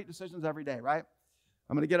 You guys make decisions every day, right?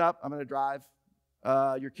 I'm going to get up. I'm going to drive.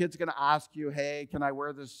 Your kid's going to ask you, hey, can I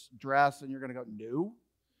wear this dress? And you're going to go, no.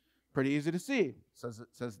 Pretty easy to see,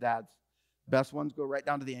 says dads. Best ones go right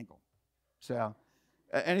down to the ankle. So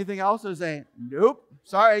anything else is a, nope,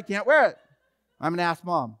 sorry, can't wear it. I'm going to ask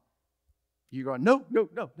mom. You go, no,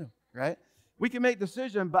 right? We can make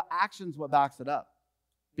decisions, but action's what backs it up.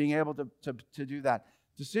 Being able to do that.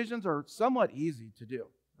 Decisions are somewhat easy to do,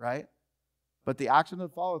 right? But the action to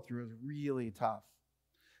follow through is really tough.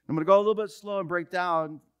 I'm going to go a little bit slow and break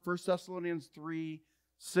down 1 Thessalonians 3,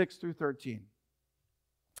 6 through 13.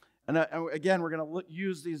 And again, we're going to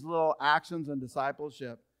use these little actions in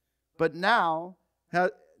discipleship. But now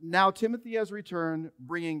Timothy has returned,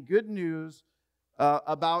 bringing good news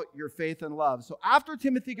about your faith and love. So after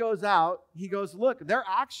Timothy goes out, he goes, look, their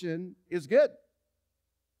action is good.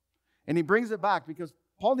 And he brings it back because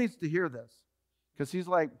Paul needs to hear this. Because he's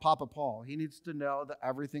like Papa Paul. He needs to know that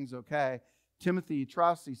everything's okay. Timothy he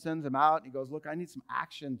trusts. He sends him out. And he goes, look, I need some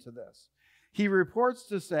action to this. He reports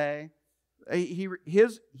to say, he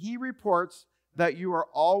reports that you are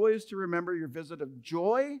always to remember your visit of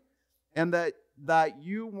joy, and that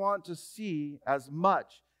you want to see as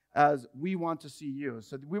much as we want to see you.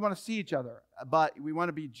 So we want to see each other, but we want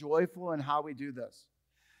to be joyful in how we do this.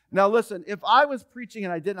 Now listen, if I was preaching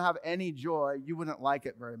and I didn't have any joy, you wouldn't like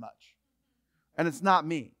it very much. And it's not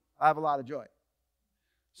me. I have a lot of joy.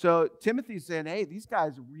 So Timothy's saying, hey, these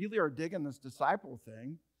guys really are digging this disciple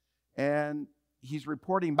thing. And he's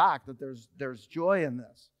reporting back that there's joy in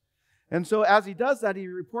this. And so as he does that, he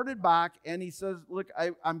reported back and he says, look,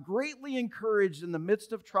 I'm greatly encouraged in the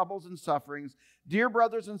midst of troubles and sufferings, dear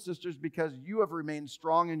brothers and sisters, because you have remained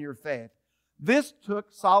strong in your faith. This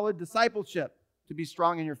took solid discipleship to be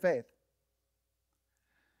strong in your faith.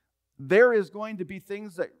 There is going to be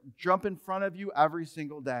things that jump in front of you every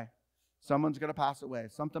single day. Someone's going to pass away.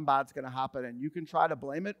 Something bad's going to happen. And you can try to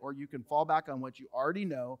blame it, or you can fall back on what you already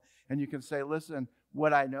know. And you can say, listen,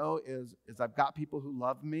 what I know is I've got people who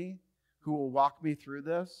love me, who will walk me through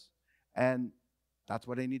this. And that's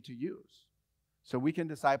what I need to use. So we can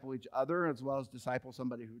disciple each other as well as disciple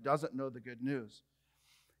somebody who doesn't know the good news.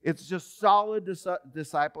 It's just solid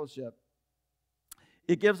discipleship.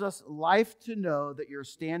 It gives us life to know that you're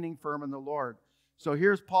standing firm in the Lord. So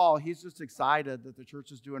here's Paul. He's just excited that the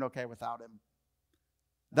church is doing okay without him.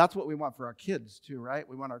 That's what we want for our kids too, right?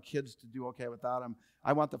 We want our kids to do okay without him.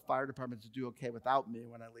 I want the fire department to do okay without me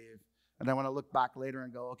when I leave. And I want to look back later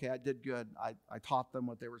and go, okay, I did good. I taught them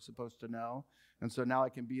what they were supposed to know. And so now I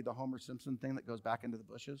can be the Homer Simpson thing that goes back into the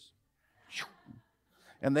bushes.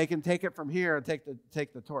 And they can take it from here and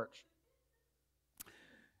take the torch.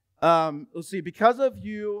 Let's see. Because of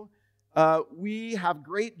you, we have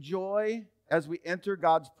great joy as we enter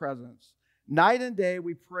God's presence. Night and day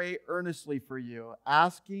we pray earnestly for you,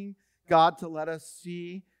 asking God to let us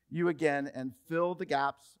see you again and fill the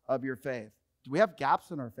gaps of your faith. Do we have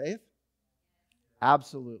gaps in our faith?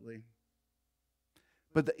 Absolutely.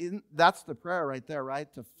 But that's the prayer right there,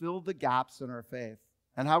 right? To fill the gaps in our faith.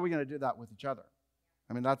 And how are we going to do that with each other?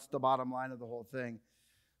 I mean, that's the bottom line of the whole thing.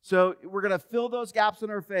 So we're going to fill those gaps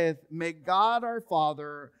in our faith. May God our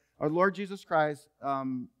Father, our Lord Jesus Christ,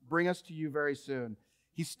 bring us to you very soon.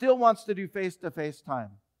 He still wants to do face-to-face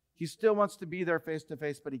time. He still wants to be there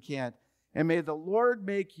face-to-face, but he can't. And may the Lord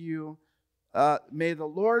make your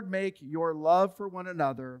love for one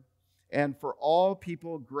another and for all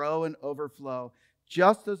people grow and overflow,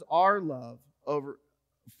 just as our love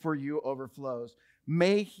for you overflows.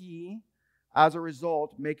 May he, as a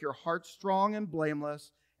result, make your heart strong and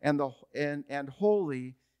blameless and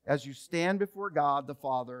holy as you stand before God the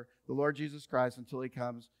Father, the Lord Jesus Christ, until he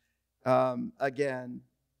comes again.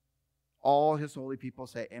 All his holy people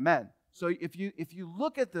say amen. So if you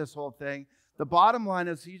look at this whole thing, the bottom line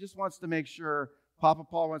is he just wants to make sure, Papa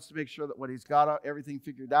Paul wants to make sure that what he's got everything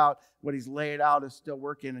figured out, what he's laid out is still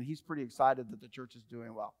working, and he's pretty excited that the church is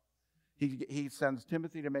doing well. He sends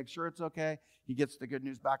Timothy to make sure it's okay. He gets the good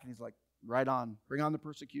news back, and he's like, right on, bring on the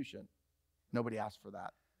persecution. Nobody asked for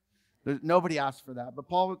that. Nobody asked for that, but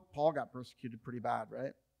Paul got persecuted pretty bad,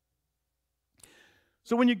 right?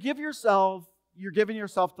 So when you give yourself, you're giving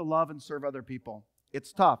yourself to love and serve other people.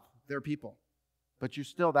 It's tough. They're people. But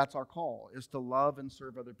that's our call, is to love and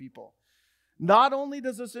serve other people. Not only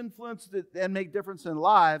does this influence and make difference in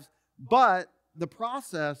lives, but the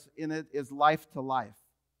process in it is life to life.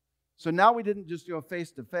 So now we didn't just go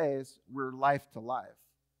face to face, we're life to life.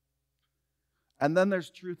 And then there's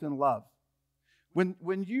truth and love.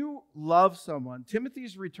 When you love someone,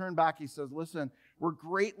 Timothy's returned back, he says, listen, we're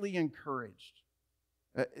greatly encouraged.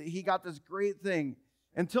 He got this great thing.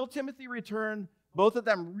 Until Timothy returned, both of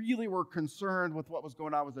them really were concerned with what was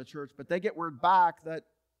going on with the church, but they get word back that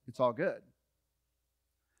it's all good.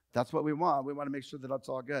 That's what we want. We want to make sure that it's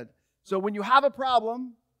all good. So when you have a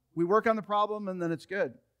problem, we work on the problem and then it's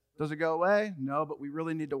good. Does it go away? No, but we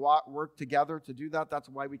really need to work together to do that. That's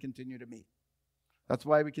why we continue to meet. That's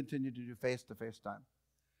why we continue to do face-to-face time.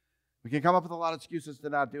 We can come up with a lot of excuses to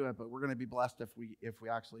not do it, but we're going to be blessed if we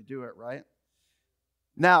actually do it, right?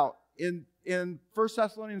 Now, in 1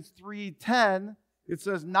 Thessalonians 3:10, it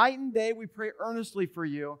says, night and day we pray earnestly for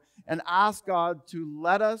you and ask God to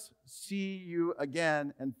let us see you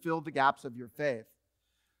again and fill the gaps of your faith.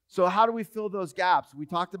 So how do we fill those gaps? We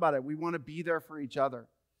talked about it. We want to be there for each other.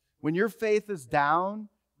 When your faith is down,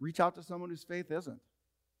 reach out to someone whose faith isn't.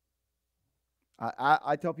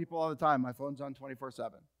 I tell people all the time, my phone's on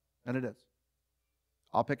 24/7, and it is.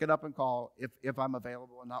 I'll pick it up and call if I'm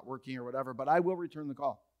available and not working or whatever, but I will return the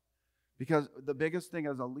call. Because the biggest thing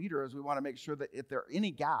as a leader is we want to make sure that if there are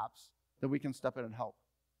any gaps, that we can step in and help.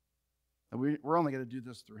 And we're only going to do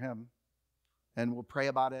this through him. And we'll pray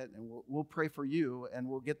about it, and we'll pray for you, and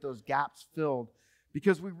we'll get those gaps filled.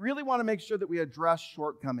 Because we really want to make sure that we address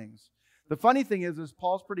shortcomings. The funny thing is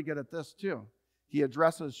Paul's pretty good at this too. He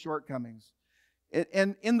addresses shortcomings.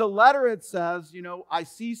 And in the letter it says, I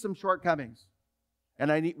see some shortcomings,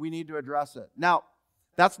 and we need to address it. Now,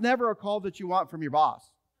 that's never a call that you want from your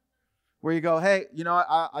boss. Where you go, hey,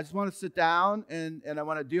 I just want to sit down and I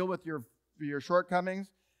want to deal with your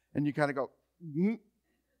shortcomings. And you kind of go,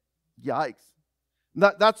 yikes.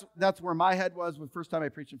 That's where my head was the first time I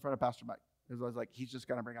preached in front of Pastor Mike. I was like, he's just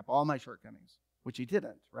going to bring up all my shortcomings, which he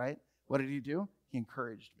didn't, right? What did he do? He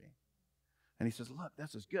encouraged me. And he says, look,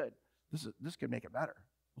 this is good. This could make it better.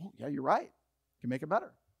 Oh, yeah, you're right. It can make it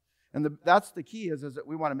better. And that's the key is that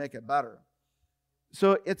we want to make it better.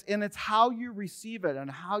 So it's how you receive it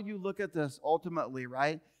and how you look at this ultimately,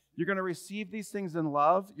 right? You're going to receive these things in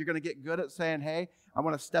love. You're going to get good at saying, hey, I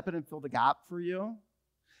want to step in and fill the gap for you.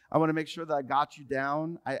 I want to make sure that I got you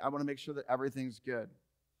down. I want to make sure that everything's good.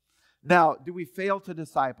 Now, do we fail to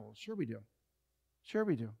disciple? Sure we do. Sure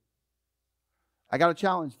we do. I got a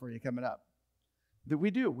challenge for you coming up. That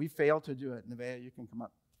we do. We fail to do it. Nevaeh, you can come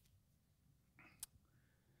up.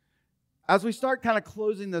 As we start kind of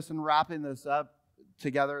closing this and wrapping this up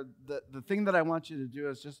together, the thing that I want you to do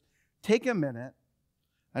is just take a minute,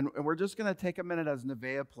 and we're just going to take a minute as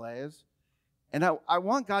Nevaeh plays, and I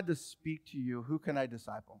want God to speak to you. Who can I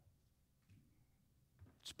disciple?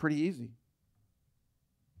 It's pretty easy.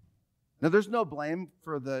 Now, there's no blame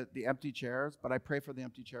for the empty chairs, but I pray for the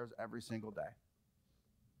empty chairs every single day.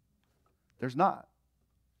 There's not.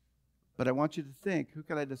 But I want you to think, who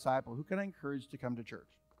can I disciple? Who can I encourage to come to church?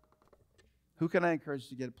 Who can I encourage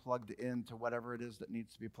to get plugged into whatever it is that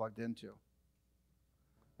needs to be plugged into?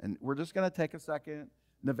 And we're just going to take a second.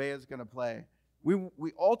 Nevaeh's going to play.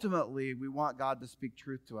 We ultimately want God to speak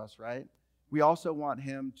truth to us, right? We also want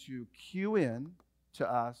him to cue in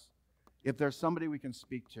to us if there's somebody we can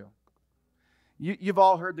speak to. You've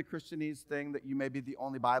all heard the Christianese thing that you may be the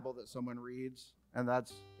only Bible that someone reads,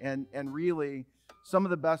 and really some of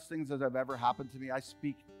the best things that have ever happened to me. I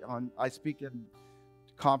speak in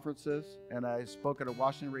conferences, and I spoke at a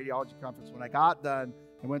Washington radiology conference. When I got done,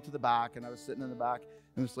 I went to the back, and I was sitting in the back,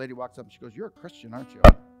 and this lady walks up and she goes, "You're a Christian, aren't you?"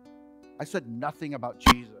 I said nothing about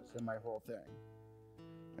Jesus in my whole thing,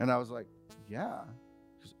 and I was like, "Yeah,"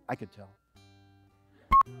 because I could tell.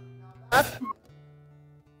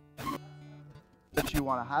 That you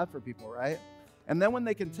want to have for people, right? And then when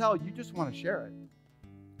they can tell, you just want to share it.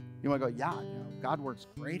 You want to go, "Yeah, God works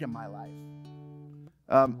great in my life."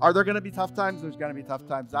 Are there going to be tough times? There's going to be tough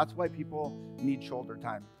times. That's why people need shoulder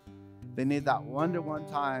time. They need that one-to-one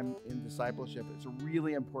time in discipleship. It's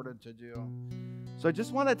really important to do. So I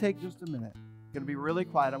just want to take just a minute. I'm going to be really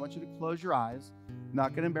quiet. I want you to close your eyes. I'm not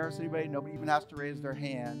going to embarrass anybody. Nobody even has to raise their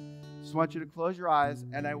hand. Just want you to close your eyes,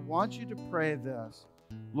 and I want you to pray this.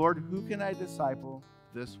 Lord, who can I disciple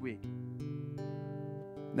this week?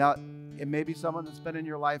 Now, it may be someone that's been in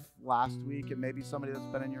your life last week. It may be somebody that's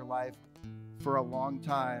been in your life for a long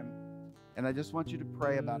time. And I just want you to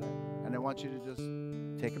pray about it. And I want you to just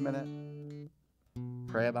take a minute,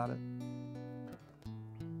 pray about it.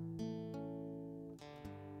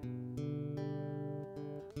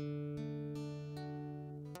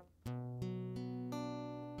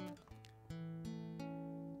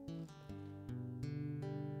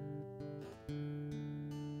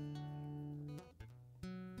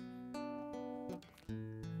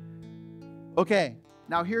 Okay,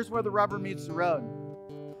 now here's where the rubber meets the road.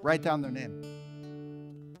 Write down their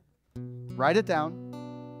name. Write it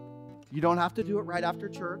down. You don't have to do it right after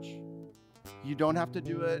church. You don't have to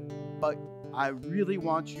do it, but I really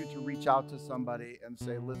want you to reach out to somebody and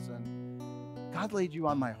say, "Listen, God laid you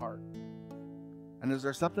on my heart. And is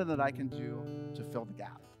there something that I can do to fill the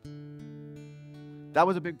gap?" That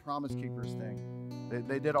was a big Promise Keepers thing.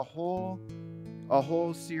 They did a whole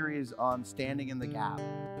series on standing in the gap.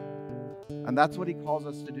 And that's what he calls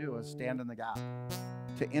us to do, is stand in the gap,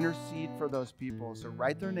 to intercede for those people. So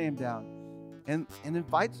write their name down and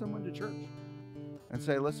invite someone to church and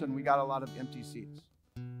say, "Listen, we got a lot of empty seats,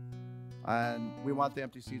 and we want the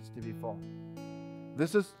empty seats to be full."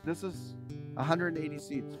 This is 180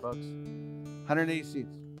 seats, folks. 180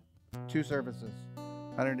 seats. 2 services.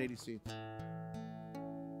 180 seats.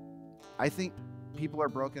 I think people are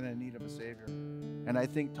broken and in need of a Savior. And I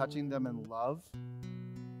think touching them in love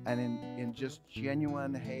and in just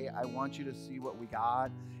genuine, "Hey, I want you to see what we got."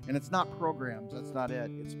 And it's not programs. That's not it.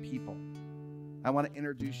 It's people. I want to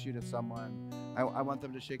introduce you to someone. I want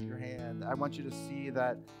them to shake your hand. I want you to see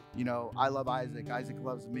that, I love Isaac. Isaac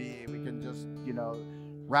loves me. We can just,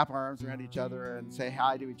 wrap our arms around each other and say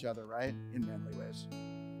hi to each other, right? In manly ways.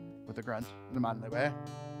 With a grunt in a manly way.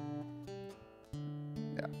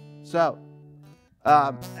 Yeah. So,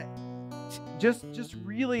 just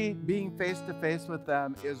really being face-to-face with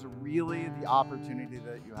them is really the opportunity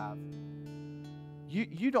that you have.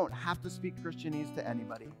 You don't have to speak Christianese to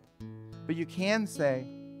anybody, but you can say,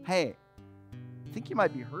 "Hey, I think you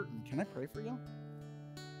might be hurting. Can I pray for you?"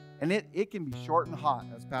 And it can be short and hot,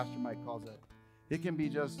 as Pastor Mike calls it. It can be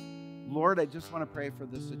just, "Lord, I just want to pray for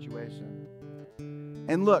this situation."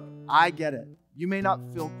 And look, I get it. You may not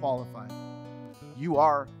feel qualified. You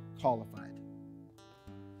are qualified.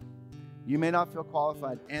 You may not feel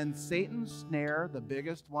qualified. And Satan's snare, the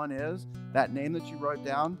biggest one, is that name that you wrote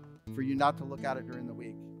down, for you not to look at it during the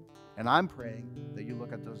week. And I'm praying that you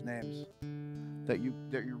look at those names, that you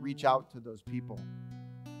reach out to those people.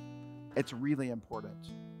 It's really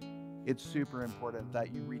important. It's super important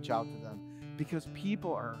that you reach out to them, because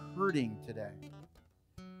people are hurting today.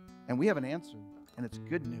 And we have an answer, and it's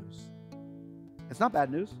good news. It's not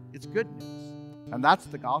bad news, it's good news. And that's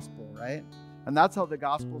the gospel, right? And that's how the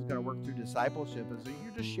gospel is going to work through discipleship, is that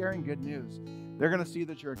you're just sharing good news. They're going to see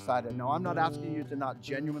that you're excited. No, I'm not asking you to not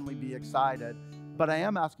genuinely be excited, but I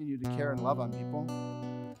am asking you to care and love on people.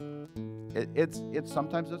 It's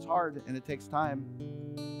sometimes it's hard and it takes time.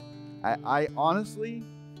 I honestly,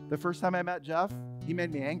 the first time I met Jeff, he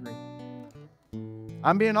made me angry.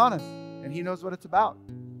 I'm being honest, and he knows what it's about.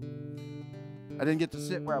 I didn't get to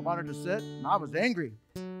sit where I wanted to sit, and I was angry.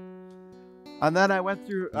 And then I went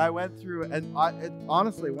through, and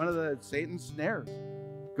honestly, one of the Satan's snares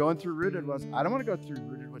going through Rooted was, I don't want to go through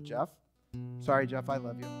Rooted with Jeff. Sorry, Jeff, I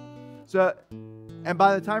love you. So, and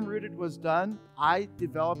by the time Rooted was done, I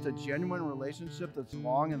developed a genuine relationship that's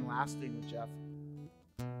long and lasting with Jeff.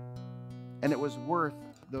 And it was worth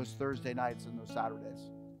those Thursday nights and those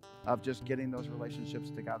Saturdays of just getting those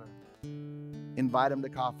relationships together. Invite them to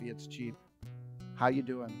coffee, it's cheap. How you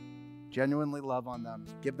doing? Genuinely love on them.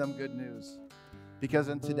 Give them good news. Because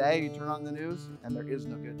in today, you turn on the news and there is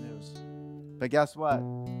no good news. But guess what?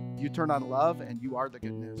 You turn on love and you are the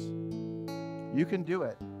good news. You can do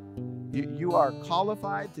it. You are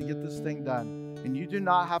qualified to get this thing done. And you do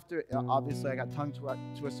not have to, obviously I got tongue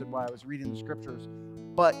twisted while I was reading the scriptures,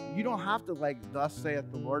 but you don't have to thus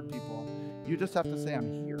saith the Lord, people. You just have to say,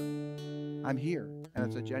 I'm here. I'm here. And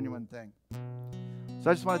it's a genuine thing. So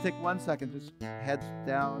I just want to take 1 second, just heads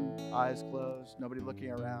down, eyes closed, nobody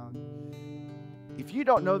looking around. If you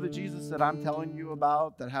don't know the Jesus that I'm telling you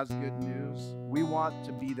about that has good news, we want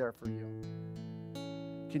to be there for you.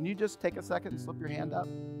 Can you just take a second and slip your hand up?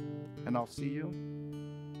 And I'll see you.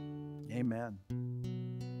 Amen.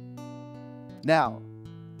 Now,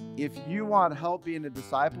 if you want help being a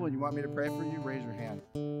disciple and you want me to pray for you, raise your hand.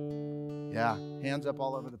 Yeah, hands up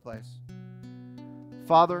all over the place.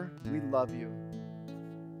 Father, we love you.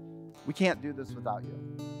 We can't do this without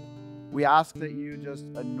you. We ask that you just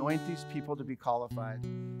anoint these people to be qualified.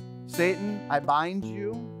 Satan, I bind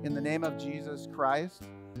you in the name of Jesus Christ,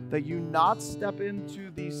 that you not step into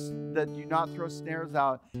these, that you not throw snares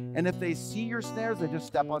out. And if they see your snares, they just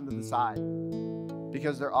step onto the side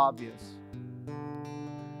because they're obvious.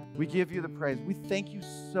 We give you the praise. We thank you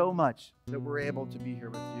so much that we're able to be here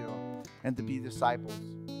with you and to be disciples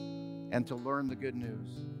and to learn the good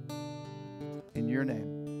news. In your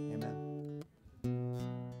name.